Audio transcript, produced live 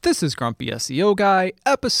This is Grumpy SEO Guy,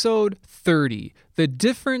 episode 30. The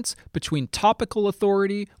difference between topical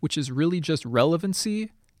authority, which is really just relevancy,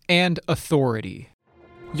 and authority.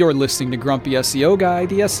 You're listening to Grumpy SEO Guy,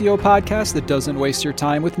 the SEO podcast that doesn't waste your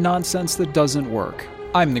time with nonsense that doesn't work.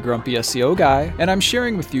 I'm the Grumpy SEO Guy, and I'm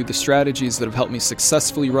sharing with you the strategies that have helped me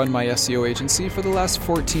successfully run my SEO agency for the last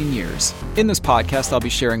 14 years. In this podcast, I'll be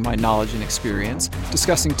sharing my knowledge and experience,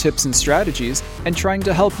 discussing tips and strategies, and trying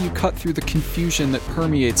to help you cut through the confusion that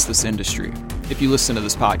permeates this industry. If you listen to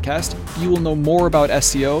this podcast, you will know more about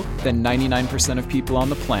SEO than 99% of people on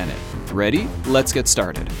the planet. Ready? Let's get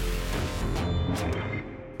started.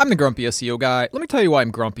 I'm the Grumpy SEO Guy. Let me tell you why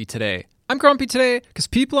I'm grumpy today. I'm grumpy today because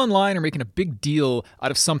people online are making a big deal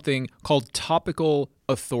out of something called topical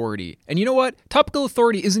authority. And you know what? Topical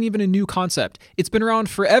authority isn't even a new concept. It's been around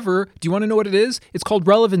forever. Do you want to know what it is? It's called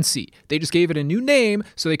relevancy. They just gave it a new name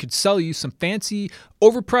so they could sell you some fancy,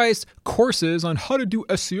 overpriced courses on how to do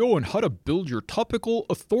SEO and how to build your topical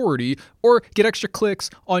authority or get extra clicks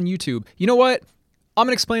on YouTube. You know what? I'm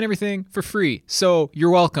going to explain everything for free, so you're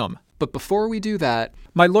welcome. But before we do that,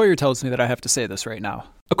 my lawyer tells me that I have to say this right now.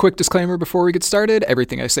 A quick disclaimer before we get started,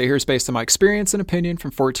 everything I say here is based on my experience and opinion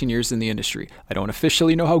from 14 years in the industry. I don't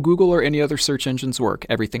officially know how Google or any other search engines work.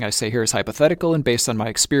 Everything I say here is hypothetical and based on my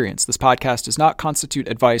experience. This podcast does not constitute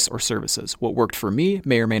advice or services. What worked for me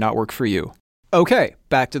may or may not work for you. Okay,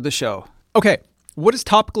 back to the show. Okay, what is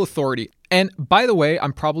topical authority? And by the way,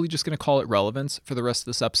 I'm probably just going to call it relevance for the rest of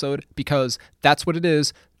this episode because that's what it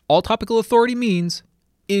is. All topical authority means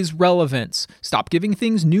is relevance. Stop giving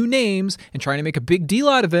things new names and trying to make a big deal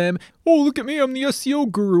out of them. Oh, look at me, I'm the SEO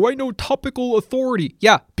guru. I know topical authority.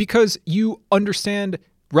 Yeah, because you understand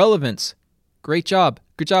relevance. Great job.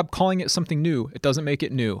 Good job calling it something new. It doesn't make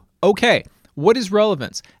it new. Okay, what is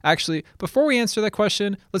relevance? Actually, before we answer that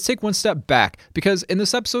question, let's take one step back because in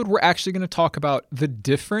this episode, we're actually going to talk about the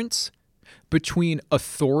difference between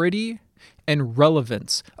authority and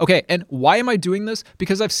relevance. Okay, and why am I doing this?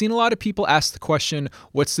 Because I've seen a lot of people ask the question,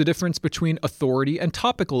 what's the difference between authority and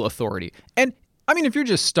topical authority? And I mean, if you're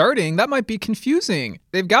just starting, that might be confusing.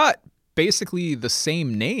 They've got basically the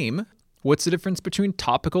same name. What's the difference between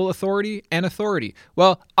topical authority and authority?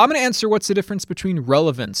 Well, I'm going to answer what's the difference between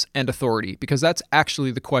relevance and authority, because that's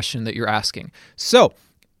actually the question that you're asking. So,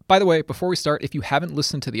 by the way, before we start, if you haven't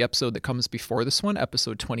listened to the episode that comes before this one,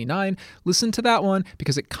 episode 29, listen to that one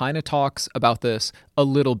because it kind of talks about this a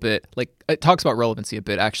little bit. Like, it talks about relevancy a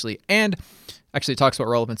bit, actually. And actually, it talks about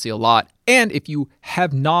relevancy a lot. And if you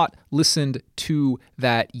have not listened to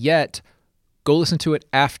that yet, go listen to it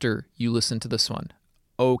after you listen to this one.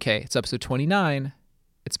 Okay, it's episode 29.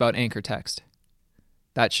 It's about anchor text.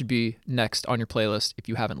 That should be next on your playlist if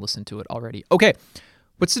you haven't listened to it already. Okay,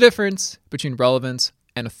 what's the difference between relevance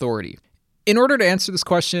and authority? In order to answer this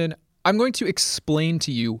question, I'm going to explain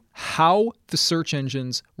to you how the search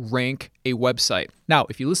engines rank a website. Now,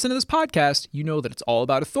 if you listen to this podcast, you know that it's all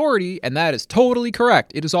about authority, and that is totally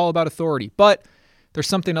correct. It is all about authority, but there's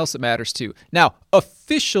something else that matters too. Now,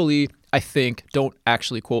 officially, I think, don't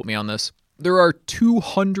actually quote me on this, there are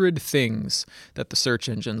 200 things that the search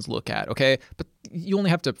engines look at, okay? But you only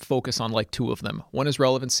have to focus on like two of them. One is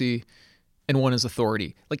relevancy, and one is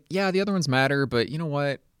authority. Like, yeah, the other ones matter, but you know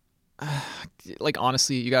what? Like,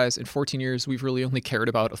 honestly, you guys, in 14 years, we've really only cared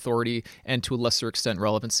about authority and to a lesser extent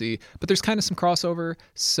relevancy, but there's kind of some crossover.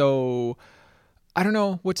 So I don't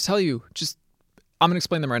know what to tell you. I'm going to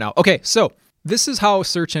explain them right now. Okay, so this is how a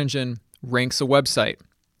search engine ranks a website.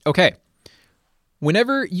 Okay,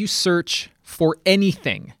 whenever you search for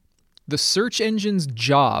anything, the search engine's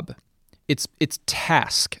job, its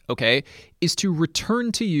task, okay, is to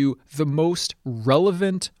return to you the most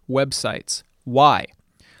relevant websites. Why?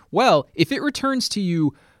 Well, if it returns to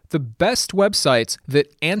you the best websites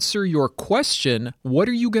that answer your question, what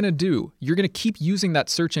are you going to do? You're going to keep using that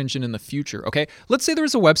search engine in the future, okay? Let's say there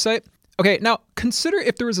was a website. Okay, now consider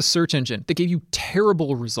if there was a search engine that gave you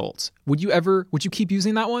terrible results. Would you keep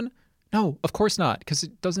using that one? No, of course not, because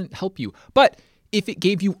it doesn't help you. But if it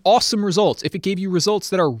gave you awesome results, if it gave you results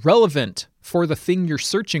that are relevant for the thing you're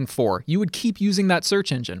searching for, you would keep using that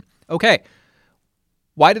search engine. Okay,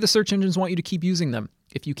 why do the search engines want you to keep using them?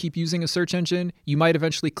 If you keep using a search engine, you might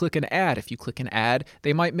eventually click an ad. If you click an ad,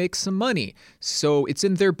 they might make some money. So it's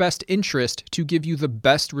in their best interest to give you the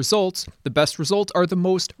best results. The best results are the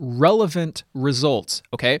most relevant results,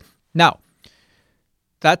 okay? Now,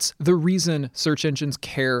 that's the reason search engines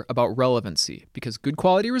care about relevancy, because good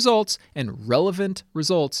quality results and relevant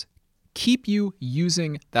results keep you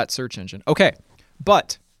using that search engine. Okay,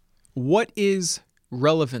 but what is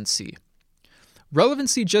relevancy?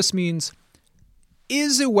 Relevancy just means,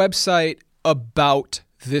 is a website about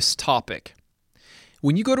this topic?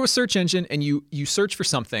 When you go to a search engine and you search for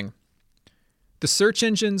something, the search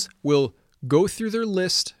engines will go through their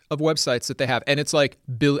list of websites that they have. And it's like,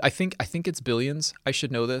 I think it's billions. I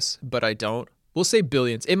should know this, but I don't. We'll say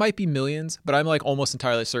billions. It might be millions, but I'm like almost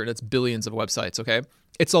entirely certain it's billions of websites, okay?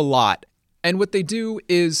 It's a lot. And what they do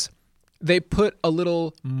is they put a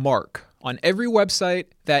little mark on every website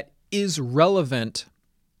that is relevant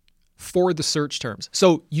for the search terms.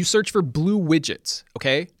 So you search for blue widgets,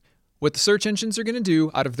 okay? What the search engines are going to do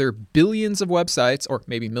out of their billions of websites, or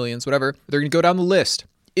maybe millions, whatever, they're going to go down the list.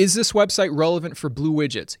 Is this website relevant for blue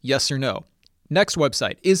widgets? Yes or no. Next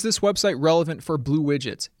website. Is this website relevant for blue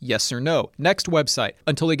widgets? Yes or no. Next website,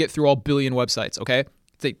 until they get through all billion websites, okay?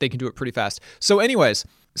 They can do it pretty fast. So anyways,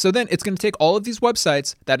 so then it's going to take all of these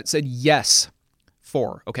websites that it said yes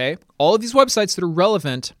for, okay? All of these websites that are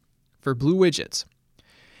relevant for blue widgets.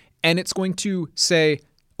 And it's going to say,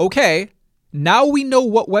 okay, now we know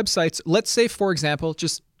what websites, let's say, for example,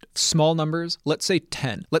 just small numbers, let's say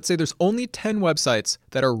 10. Let's say there's only 10 websites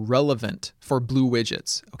that are relevant for blue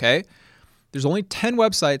widgets, okay? There's only 10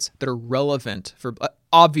 websites that are relevant for,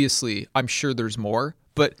 obviously, I'm sure there's more,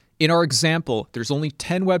 but in our example, there's only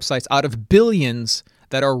 10 websites out of billions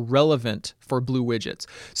that are relevant for blue widgets.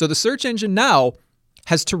 So the search engine now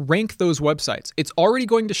has to rank those websites. It's already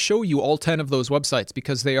going to show you all 10 of those websites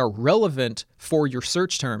because they are relevant for your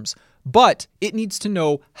search terms, but it needs to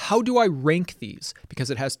know, how do I rank these? Because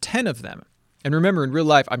it has 10 of them. And remember, in real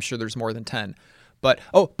life, I'm sure there's more than 10. But,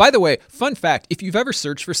 oh, by the way, fun fact, if you've ever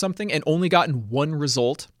searched for something and only gotten one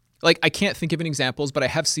result, like I can't think of any examples, but I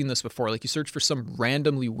have seen this before. Like you search for some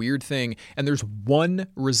randomly weird thing and there's one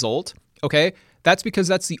result, okay? That's because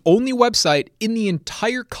that's the only website in the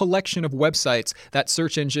entire collection of websites that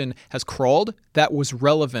search engine has crawled that was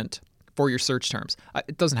relevant for your search terms.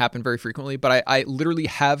 It doesn't happen very frequently, but I literally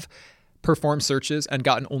have performed searches and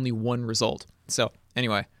gotten only one result. So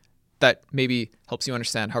anyway, that maybe helps you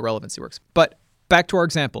understand how relevancy works. But back to our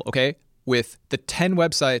example, okay, with the 10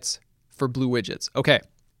 websites for blue widgets. Okay,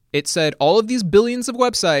 it said all of these billions of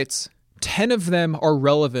websites, 10 of them are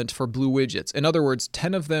relevant for blue widgets. In other words,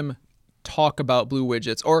 10 of them talk about blue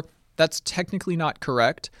widgets, or that's technically not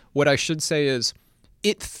correct. What I should say is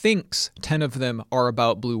it thinks 10 of them are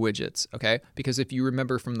about blue widgets, okay? Because if you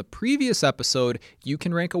remember from the previous episode, you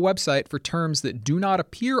can rank a website for terms that do not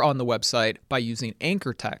appear on the website by using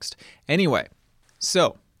anchor text. Anyway,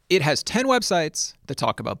 so it has 10 websites that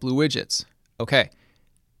talk about blue widgets. Okay,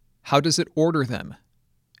 how does it order them?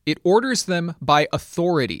 It orders them by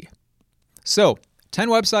authority. So 10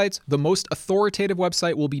 websites, the most authoritative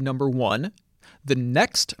website will be number 1. The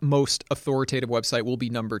next most authoritative website will be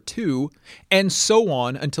number 2, and so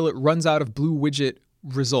on until it runs out of blue widget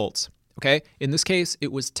results. Okay? In this case,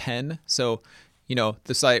 it was 10. So,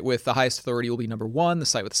 the site with the highest authority will be number 1. The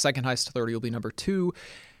site with the second highest authority will be number 2.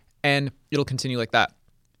 And it'll continue like that.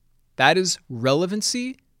 That is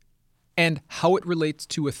relevancy and how it relates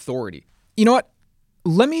to authority. You know what?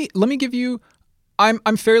 Let me give you,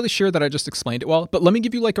 I'm fairly sure that I just explained it well, but let me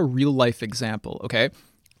give you like a real life example, okay?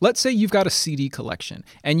 Let's say you've got a CD collection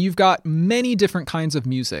and you've got many different kinds of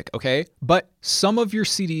music, okay? But some of your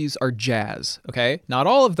CDs are jazz, okay? Not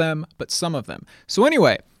all of them, but some of them. So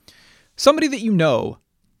anyway, somebody that you know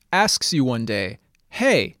asks you one day,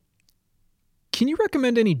 hey, can you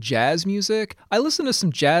recommend any jazz music? I listened to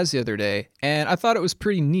some jazz the other day and I thought it was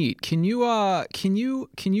pretty neat. Can you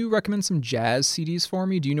recommend some jazz CDs for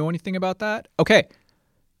me? Do you know anything about that? Okay.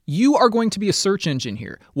 You are going to be a search engine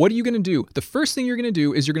here. What are you going to do? The first thing you're going to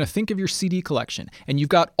do is you're going to think of your CD collection. And you've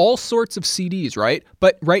got all sorts of CDs, right?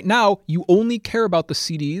 But right now, you only care about the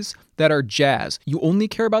CDs that are jazz. You only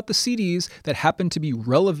care about the CDs that happen to be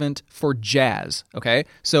relevant for jazz, okay?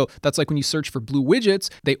 So that's like when you search for blue widgets,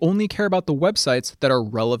 they only care about the websites that are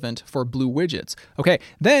relevant for blue widgets. Okay,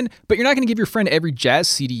 then, but you're not going to give your friend every jazz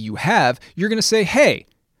CD you have. You're going to say, hey,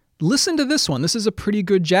 listen to this one. This is a pretty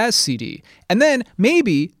good jazz CD. And then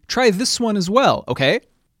maybe try this one as well, okay?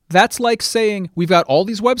 That's like saying we've got all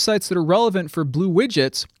these websites that are relevant for blue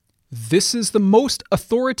widgets. This is the most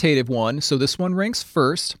authoritative one, so this one ranks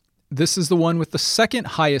first. This is the one with the second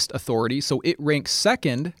highest authority, so it ranks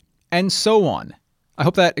second, and so on. I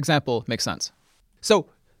hope that example makes sense. So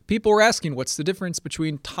people were asking, what's the difference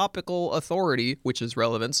between topical authority, which is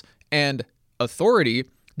relevance, and authority?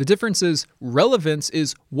 The difference is relevance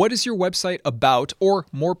is what is your website about, or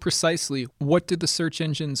more precisely, what did the search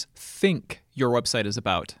engines think your website is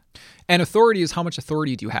about? And authority is how much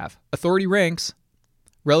authority do you have? Authority ranks.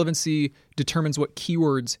 Relevancy determines what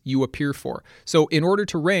keywords you appear for. So in order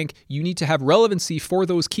to rank, you need to have relevancy for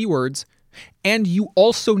those keywords, and you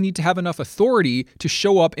also need to have enough authority to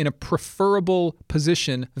show up in a preferable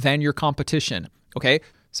position than your competition. Okay?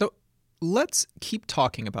 So let's keep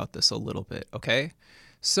talking about this a little bit, okay?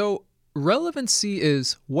 So relevancy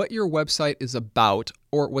is what your website is about,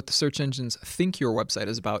 or what the search engines think your website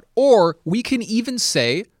is about. Or we can even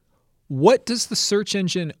say, what does the search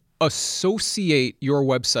engine associate your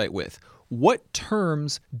website with? What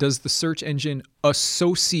terms does the search engine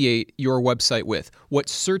associate your website with? What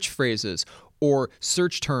search phrases or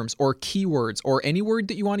search terms or keywords or any word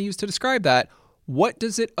that you want to use to describe that, what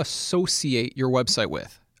does it associate your website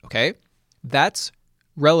with? Okay? That's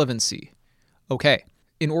relevancy. Okay.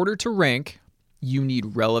 In order to rank, you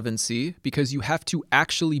need relevancy because you have to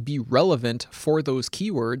actually be relevant for those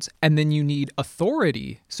keywords. And then you need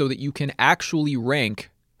authority so that you can actually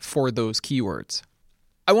rank for those keywords.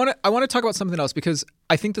 I want to talk about something else because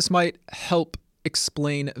I think this might help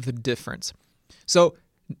explain the difference. So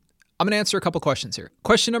I'm going to answer a couple questions here.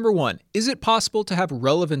 Question number 1, is it possible to have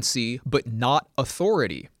relevancy but not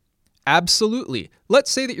authority? Absolutely. Let's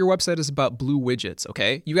say that your website is about blue widgets,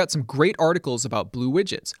 okay? You got some great articles about blue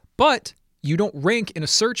widgets, but you don't rank in a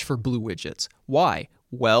search for blue widgets. Why?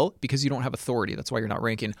 Well, because you don't have authority. That's why you're not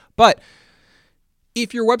ranking. But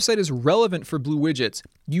if your website is relevant for blue widgets,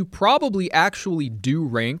 you probably actually do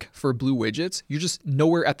rank for blue widgets. You're just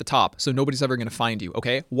nowhere at the top, so nobody's ever going to find you,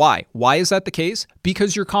 okay? Why? Why is that the case?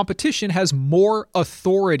 Because your competition has more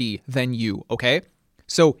authority than you, okay?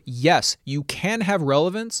 So yes, you can have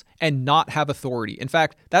relevance and not have authority. In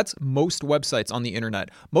fact, that's most websites on the internet.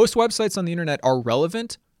 Most websites on the internet are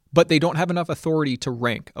relevant, but they don't have enough authority to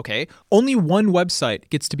rank, okay? Only one website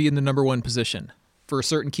gets to be in the number 1 position for a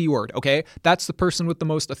certain keyword, okay? That's the person with the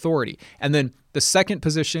most authority. And then the second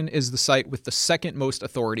position is the site with the second most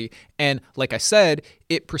authority. And like I said,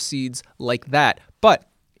 it proceeds like that. But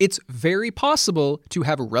it's very possible to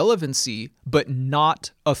have relevancy, but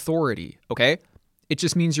not authority, okay? It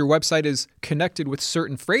just means your website is connected with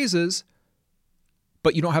certain phrases,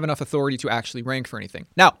 but you don't have enough authority to actually rank for anything.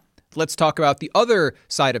 Now, let's talk about the other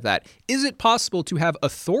side of that. Is it possible to have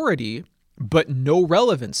authority, but no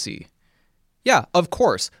relevancy? Yeah, of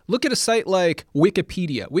course. Look at a site like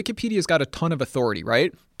Wikipedia. Wikipedia's got a ton of authority,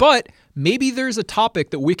 right? But maybe there's a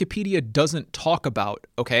topic that Wikipedia doesn't talk about,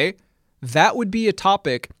 okay? That would be a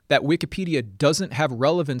topic that Wikipedia doesn't have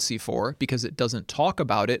relevancy for because it doesn't talk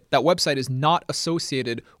about it. That website is not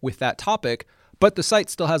associated with that topic, but the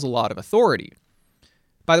site still has a lot of authority.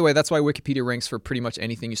 By the way, that's why Wikipedia ranks for pretty much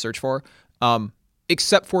anything you search for,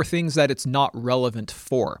 except for things that it's not relevant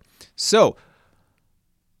for. So,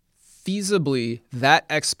 feasibly, that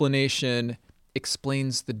explanation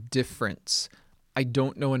explains the difference. I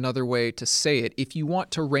don't know another way to say it. If you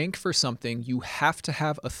want to rank for something, you have to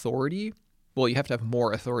have authority. Well, you have to have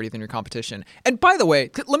more authority than your competition. And by the way,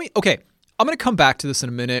 I'm going to come back to this in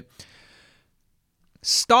a minute.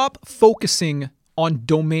 Stop focusing on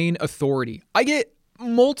domain authority. I get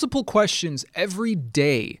multiple questions every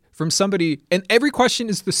day from somebody, and every question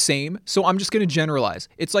is the same, so I'm just going to generalize.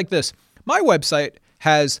 It's like this. My website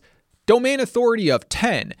has domain authority of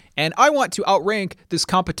 10, and I want to outrank this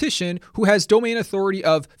competition who has domain authority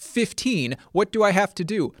of 15. What do I have to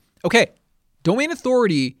do? Okay, domain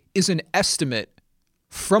authority is an estimate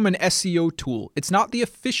from an SEO tool. It's not the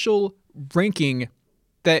official ranking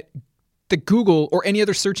that Google or any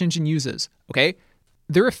other search engine uses, okay?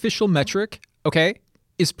 Their official metric, okay,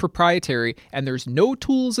 is proprietary, and there's no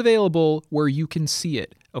tools available where you can see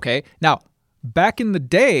it, okay? Now, back in the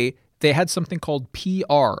day, they had something called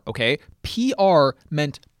PR, okay? PR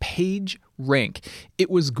meant page rank. It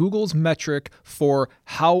was Google's metric for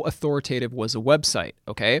how authoritative was a website,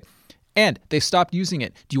 okay? And they stopped using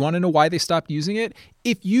it. Do you want to know why they stopped using it?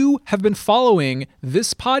 If you have been following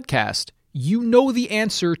this podcast, you know the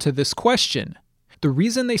answer to this question. The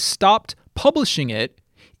reason they stopped publishing it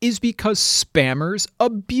is because spammers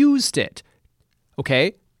abused it,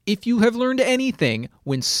 okay? If you have learned anything,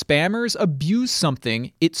 when spammers abuse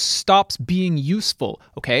something, it stops being useful,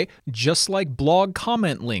 okay? Just like blog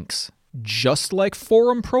comment links, just like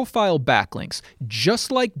forum profile backlinks,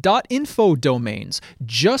 just like .info domains,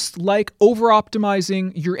 just like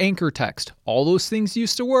over-optimizing your anchor text. All those things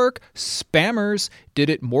used to work. Spammers did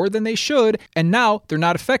it more than they should, and now they're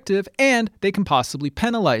not effective, and they can possibly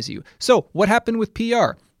penalize you. So what happened with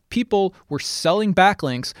PR? People were selling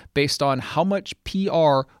backlinks based on how much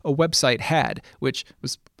PR a website had, which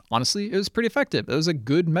was, honestly, it was pretty effective. It was a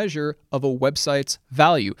good measure of a website's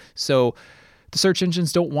value. So the search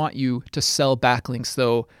engines don't want you to sell backlinks,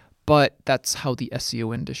 though, but that's how the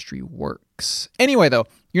SEO industry works. Anyway, though,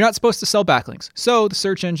 you're not supposed to sell backlinks. So the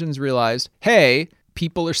search engines realized, hey,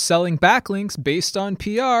 people are selling backlinks based on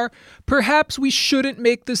PR. Perhaps we shouldn't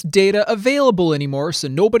make this data available anymore so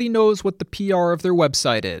nobody knows what the PR of their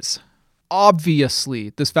website is. obviously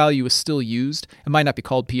this value is still used. It might not be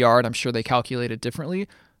called PR, and I'm sure they calculate it differently.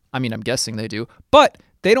 I mean, I'm guessing they do, but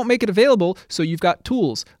they don't make it available. So you've got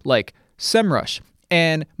tools like SEMrush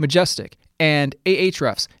and Majestic and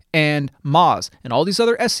Ahrefs and Moz and all these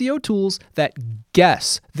other SEO tools that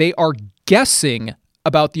guess. They are guessing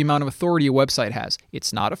about the amount of authority a website has.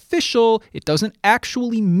 It's not official. It doesn't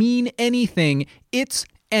actually mean anything. It's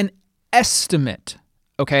an estimate.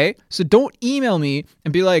 Okay? So don't email me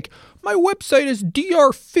and be like, my website is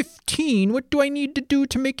DR15. What do I need to do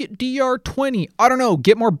to make it DR20? I don't know.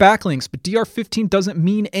 Get more backlinks, but DR15 doesn't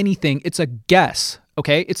mean anything. It's a guess.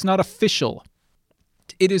 Okay? It's not official.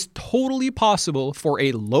 It is totally possible for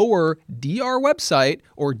a lower DR website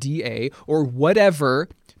or DA or whatever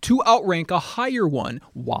to outrank a higher one.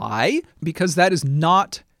 Why? Because that is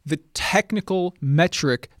not the technical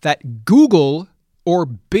metric that Google or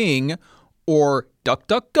Bing or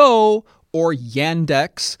DuckDuckGo or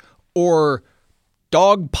Yandex or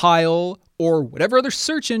Dogpile or whatever other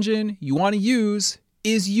search engine you want to use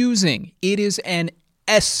is using. It is an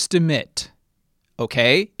estimate.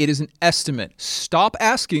 Okay? It is an estimate. Stop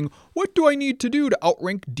asking, what do I need to do to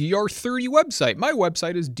outrank DR30 website? My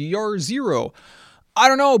website is DR0. I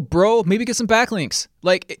don't know, bro. Maybe get some backlinks.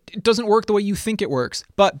 Like, it doesn't work the way you think it works.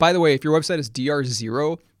 But by the way, if your website is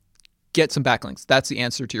DR0, get some backlinks. That's the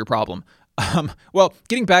answer to your problem. Well,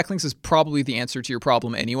 getting backlinks is probably the answer to your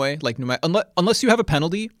problem anyway. Like, no matter, unless you have a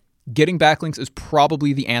penalty, getting backlinks is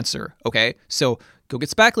probably the answer. Okay? So go get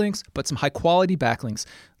some backlinks, but some high quality backlinks.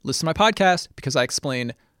 Listen to my podcast because I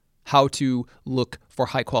explain how to look for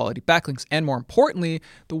high quality backlinks and, more importantly,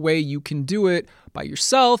 the way you can do it by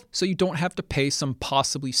yourself so you don't have to pay some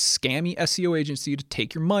possibly scammy SEO agency to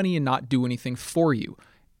take your money and not do anything for you.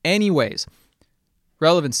 Anyways,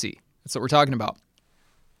 relevancy. That's what we're talking about.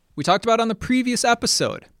 We talked about on the previous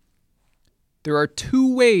episode. There are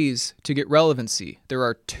 2 ways to get relevancy. There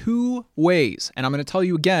are 2 ways, and I'm going to tell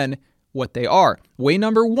you again what they are. Way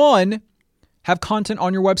number 1, have content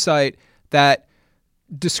on your website that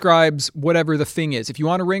describes whatever the thing is. If you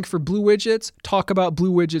want to rank for blue widgets, talk about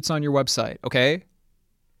blue widgets on your website, okay?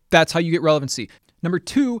 That's how you get relevancy. Number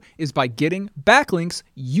 2 is by getting backlinks,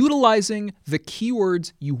 utilizing the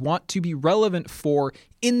keywords you want to be relevant for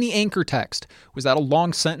in the anchor text. Was that a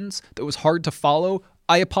long sentence that was hard to follow?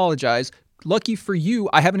 I apologize. Lucky for you,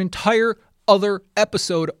 I have an entire other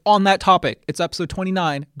episode on that topic. It's episode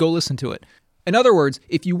 29. Go listen to it. In other words,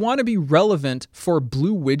 if you want to be relevant for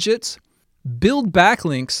blue widgets, build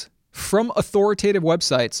backlinks from authoritative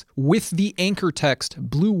websites with the anchor text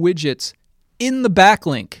blue widgets in the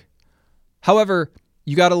backlink. However,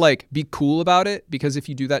 you got to be cool about it, because if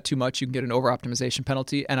you do that too much, you can get an over-optimization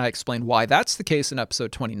penalty. And I explain why that's the case in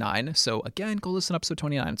episode 29. So again, go listen to episode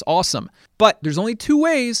 29. It's awesome. But there's only 2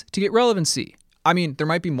 ways to get relevancy. I mean, there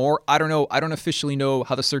might be more. I don't know. I don't officially know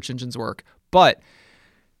how the search engines work. But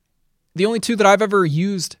the only 2 that I've ever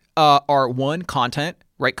used are 1, content.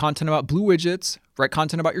 Write content about blue widgets. Write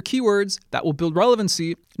content about your keywords. That will build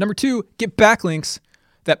relevancy. Number 2, get backlinks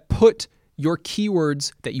that put your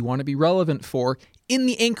keywords that you want to be relevant for in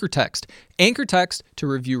the anchor text. Anchor text, to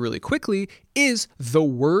review really quickly, is the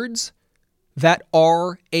words that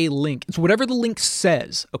are a link. It's whatever the link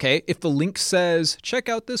says, okay? If the link says, check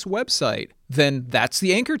out this website, then that's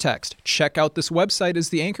the anchor text. Check out this website is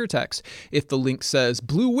the anchor text. If the link says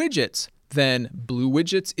blue widgets, then blue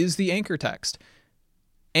widgets is the anchor text.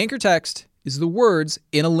 Anchor text is the words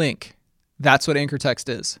in a link. That's what anchor text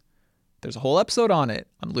is. There's a whole episode on it.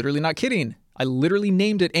 I'm literally not kidding. I literally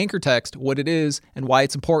named it anchor text, what it is and why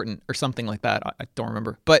it's important, or something like that. I don't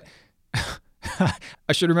remember, but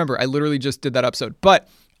I should remember. I literally just did that episode, but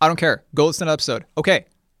I don't care. Go listen to that episode. Okay,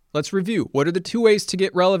 let's review. What are the 2 ways to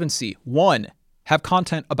get relevancy? 1, have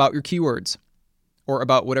content about your keywords or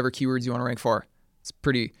about whatever keywords you want to rank for. It's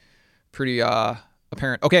pretty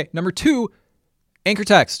apparent. Okay, number 2, anchor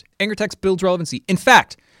text. Anchor text builds relevancy. In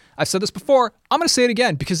fact, I've said this before. I'm going to say it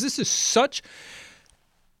again because this is such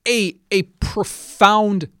a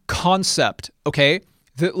profound concept, okay?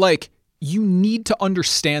 That you need to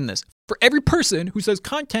understand this. For every person who says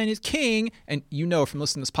content is king, and you know from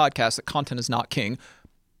listening to this podcast that content is not king,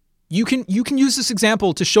 you can use this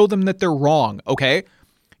example to show them that they're wrong, okay?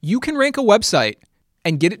 You can rank a website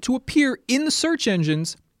and get it to appear in the search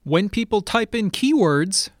engines when people type in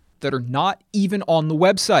keywords that are not even on the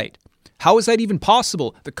website. How is that even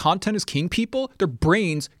possible? The content is king people, their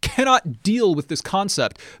brains cannot deal with this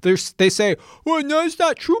concept. They say, well, no, it's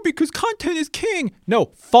not true because content is king.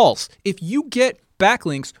 No, false. If you get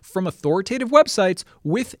backlinks from authoritative websites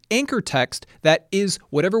with anchor text that is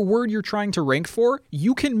whatever word you're trying to rank for,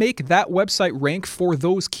 you can make that website rank for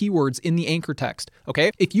those keywords in the anchor text,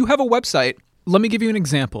 okay? If you have a website, let me give you an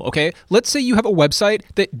example, okay? Let's say you have a website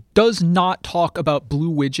that does not talk about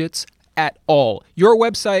blue widgets at all. Your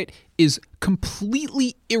website is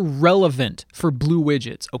completely irrelevant for blue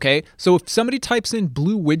widgets, okay? So if somebody types in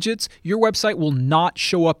blue widgets, your website will not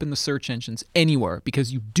show up in the search engines anywhere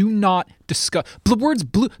because you do not discuss the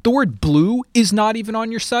word blue is not even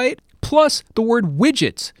on your site. Plus, the word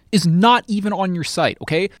widgets is not even on your site,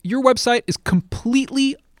 okay? Your website is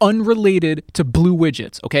completely unrelated to blue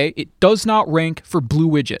widgets, okay? It does not rank for blue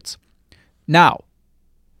widgets. Now,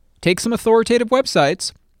 take some authoritative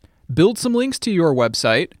websites, build some links to your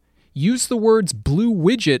website, use the words blue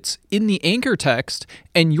widgets in the anchor text,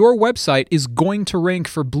 and your website is going to rank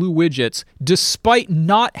for blue widgets despite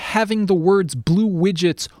not having the words blue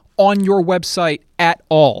widgets on your website at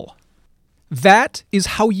all. That is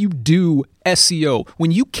how you do SEO.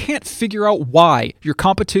 When you can't figure out why your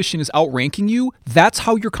competition is outranking you, that's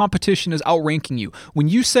how your competition is outranking you. When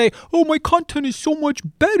you say, oh, my content is so much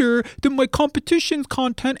better than my competition's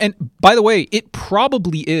content, and by the way, it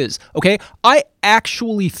probably is, okay? I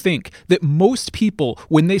actually think that most people,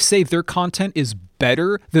 when they say their content is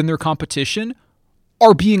better than their competition,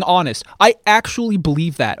 are being honest. I actually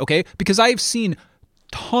believe that, okay? Because I have seen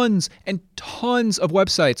tons and tons of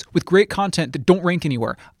websites with great content that don't rank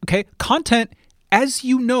anywhere, okay? Content, as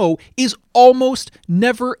you know, is almost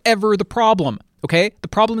never ever the problem, okay? The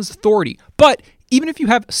problem is authority. But even if you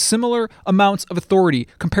have similar amounts of authority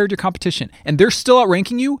compared to your competition and they're still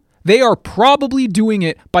outranking you, they are probably doing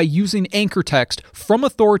it by using anchor text from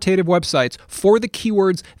authoritative websites for the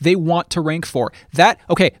keywords they want to rank for.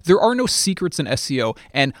 There are no secrets in SEO,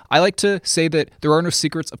 and I like to say that there are no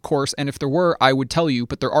secrets, of course, and if there were, I would tell you,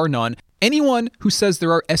 but there are none. Anyone who says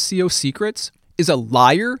there are SEO secrets is a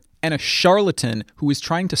liar and a charlatan who is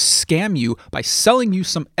trying to scam you by selling you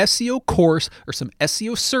some SEO course or some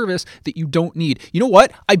SEO service that you don't need. You know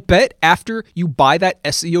what? I bet after you buy that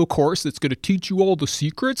SEO course that's going to teach you all the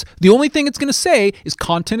secrets, the only thing it's going to say is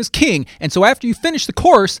content is king. And so after you finish the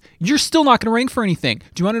course, you're still not going to rank for anything.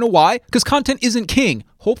 Do you want to know why? Because content isn't king.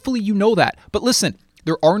 Hopefully you know that. But listen,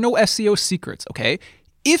 there are no SEO secrets, okay?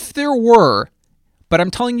 If there were, but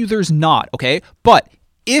I'm telling you there's not, okay? But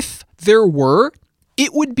if there were,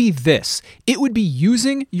 it would be this. It would be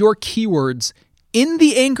using your keywords in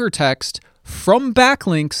the anchor text from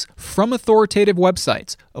backlinks from authoritative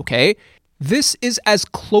websites, okay? This is as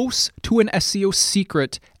close to an SEO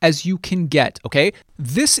secret as you can get, okay?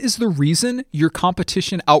 This is the reason your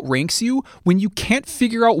competition outranks you when you can't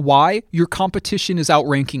figure out why your competition is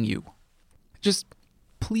outranking you. Just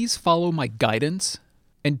please follow my guidance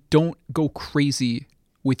and don't go crazy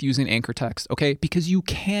with using anchor text, okay? Because you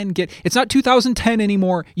can get, it's not 2010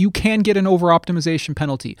 anymore, you can get an over-optimization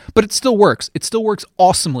penalty, but it still works. It still works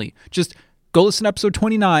awesomely. Just go listen to episode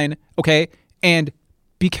 29, okay? And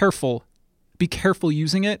be careful. Be careful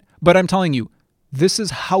using it, but I'm telling you, this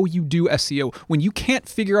is how you do SEO. When you can't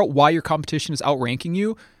figure out why your competition is outranking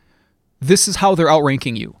you, this is how they're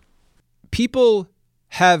outranking you. People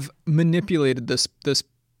have manipulated this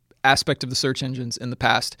aspect of the search engines in the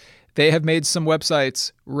past. They have made some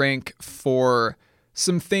websites rank for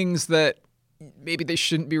some things that maybe they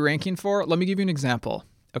shouldn't be ranking for. Let me give you an example,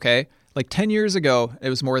 okay? Like 10 years ago, it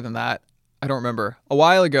was more than that. I don't remember. A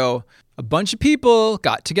while ago, a bunch of people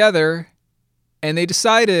got together and they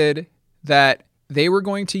decided that they were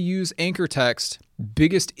going to use anchor text,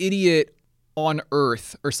 biggest idiot on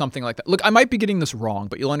earth or something like that. Look, I might be getting this wrong,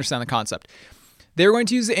 but you'll understand the concept. They were going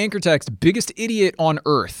to use the anchor text, biggest idiot on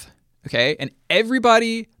earth. Okay, and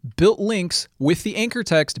everybody built links with the anchor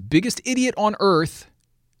text, biggest idiot on earth,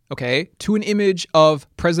 okay, to an image of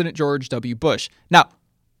President George W. Bush. Now,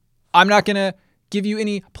 I'm not going to give you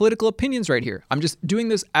any political opinions right here. I'm just doing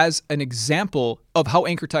this as an example of how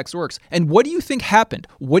anchor text works. And what do you think happened?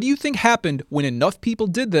 What do you think happened when enough people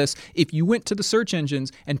did this if you went to the search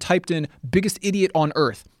engines and typed in biggest idiot on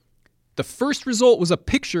earth? The first result was a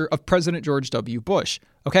picture of President George W. Bush.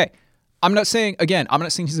 Okay. I'm not saying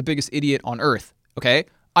he's the biggest idiot on earth, okay?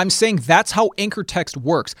 I'm saying that's how anchor text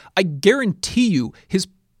works. I guarantee you his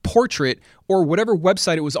portrait or whatever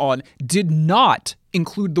website it was on did not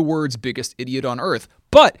include the words biggest idiot on earth.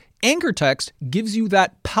 But anchor text gives you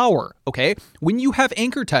that power, okay? When you have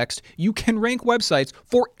anchor text, you can rank websites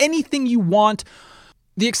for anything you want.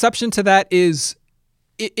 The exception to that is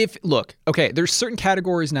there's certain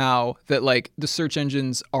categories now that like the search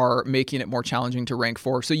engines are making it more challenging to rank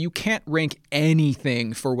for. So you can't rank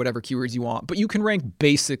anything for whatever keywords you want, but you can rank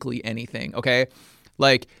basically anything, okay?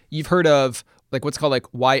 Like you've heard of like what's called like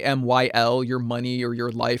YMYL, your money or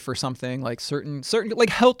your life or something, like certain like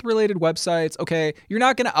health related websites. Okay. You're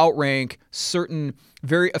not going to outrank certain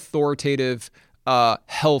very authoritative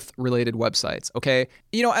health related websites. Okay.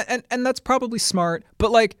 You know, and that's probably smart,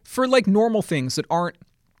 but like for like normal things that aren't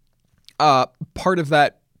part of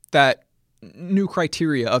that new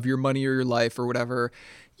criteria of your money or your life or whatever,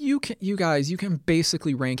 you can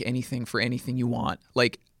basically rank anything for anything you want,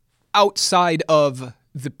 like outside of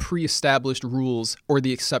the pre-established rules or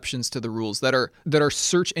the exceptions to the rules that are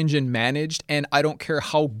search engine managed. And I don't care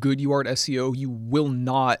how good you are at SEO, you will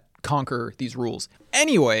not conquer these rules.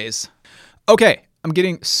 Anyways, okay, I'm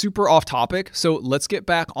getting super off topic, so let's get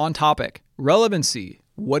back on topic. Relevancy.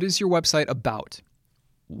 What is your website about?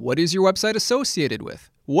 What is your website associated with?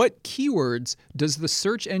 What keywords does the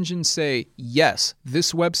search engine say, yes,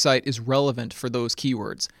 this website is relevant for those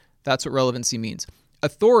keywords? That's what relevancy means.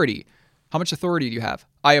 Authority. How much authority do you have?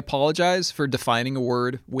 I apologize for defining a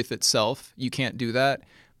word with itself. You can't do that.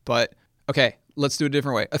 But okay, let's do it a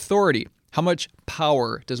different way. Authority. How much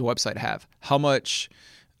power does a website have? How much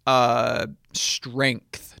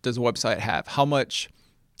strength does a website have? How much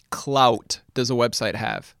clout does a website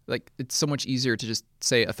have? Like, it's so much easier to just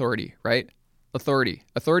say authority, right? Authority.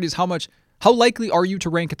 Authority is how likely are you to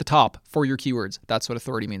rank at the top for your keywords? That's what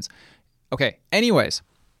authority means. Okay, anyways,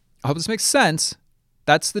 I hope this makes sense.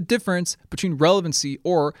 That's the difference between relevancy,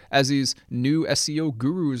 or as these new SEO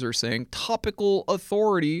gurus are saying, topical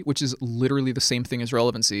authority, which is literally the same thing as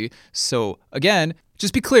relevancy. So again,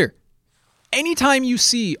 just be clear. Anytime you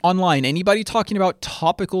see online anybody talking about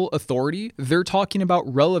topical authority, they're talking about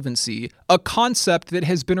relevancy, a concept that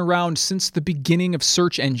has been around since the beginning of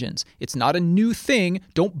search engines. It's not a new thing.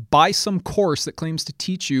 Don't buy some course that claims to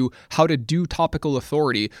teach you how to do topical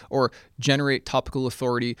authority or generate topical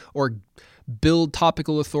authority or build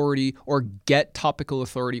topical authority or get topical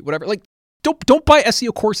authority, whatever. Like, don't buy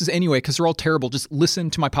SEO courses anyway because they're all terrible. Just listen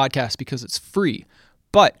to my podcast because it's free.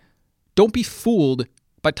 But don't be fooled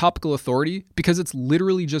by topical authority because it's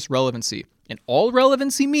literally just relevancy. And all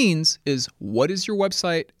relevancy means is, what is your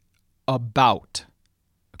website about?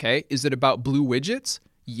 Okay, is it about blue widgets?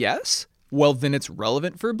 Yes. Well, then it's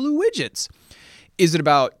relevant for blue widgets. Is it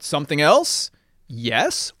about something else?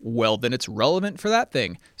 Yes. Well, then it's relevant for that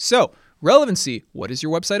thing. So, relevancy, what is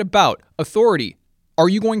your website about? Authority, are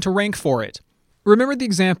you going to rank for it? Remember the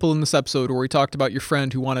example in this episode where we talked about your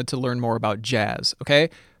friend who wanted to learn more about jazz,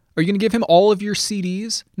 okay? Are you going to give him all of your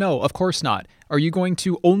CDs? No, of course not. Are you going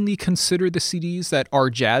to only consider the CDs that are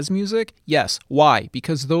jazz music? Yes. Why?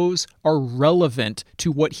 Because those are relevant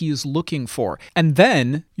to what he is looking for. And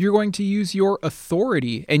then you're going to use your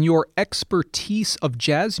authority and your expertise of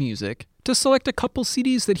jazz music to select a couple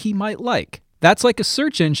CDs that he might like. That's like a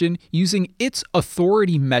search engine using its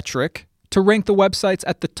authority metric to rank the websites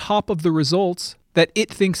at the top of the results that it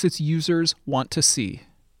thinks its users want to see.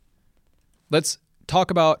 Let's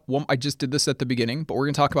talk about one. I just did this at the beginning, but we're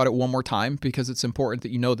going to talk about it one more time because it's important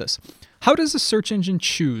that you know this. How does a search engine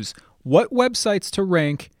choose what websites to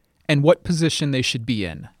rank and what position they should be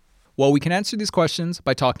in? Well, we can answer these questions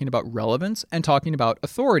by talking about relevance and talking about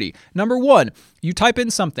authority. Number one, you type in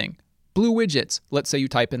something, blue widgets. Let's say you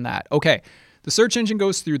type in that. Okay. The search engine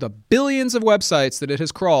goes through the billions of websites that it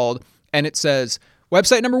has crawled, and it says,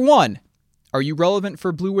 website number 1, are you relevant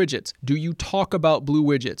for blue widgets? Do you talk about blue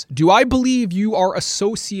widgets? Do I believe you are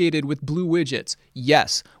associated with blue widgets?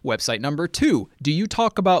 Yes. Website number 2, do you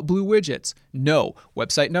talk about blue widgets? No.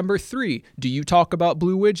 Website number 3, do you talk about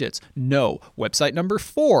blue widgets? No. Website number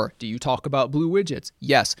 4, do you talk about blue widgets?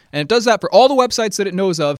 Yes. And it does that for all the websites that it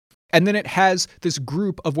knows of. And then it has this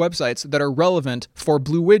group of websites that are relevant for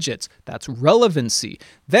blue widgets. That's relevancy.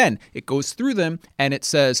 Then it goes through them and it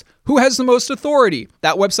says, who has the most authority?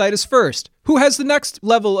 That website is first. Who has the next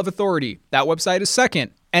level of authority? That website is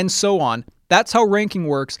second, and so on. That's how ranking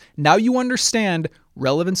works. Now you understand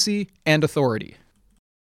relevancy and authority.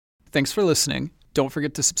 Thanks for listening. Don't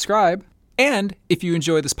forget to subscribe. And if you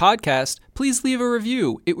enjoy this podcast, please leave a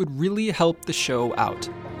review. It would really help the show out.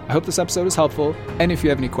 I hope this episode is helpful, and if you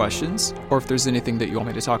have any questions, or if there's anything that you want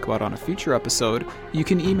me to talk about on a future episode, you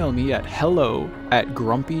can email me at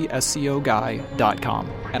hello@grumpyseoguy.com,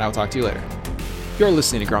 and I'll talk to you later. You're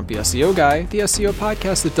listening to Grumpy SEO Guy, the SEO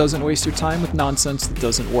podcast that doesn't waste your time with nonsense that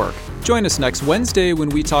doesn't work. Join us next Wednesday when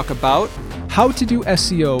we talk about how to do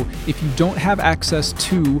SEO if you don't have access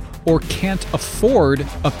to or can't afford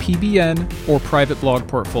a PBN or private blog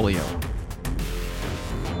portfolio.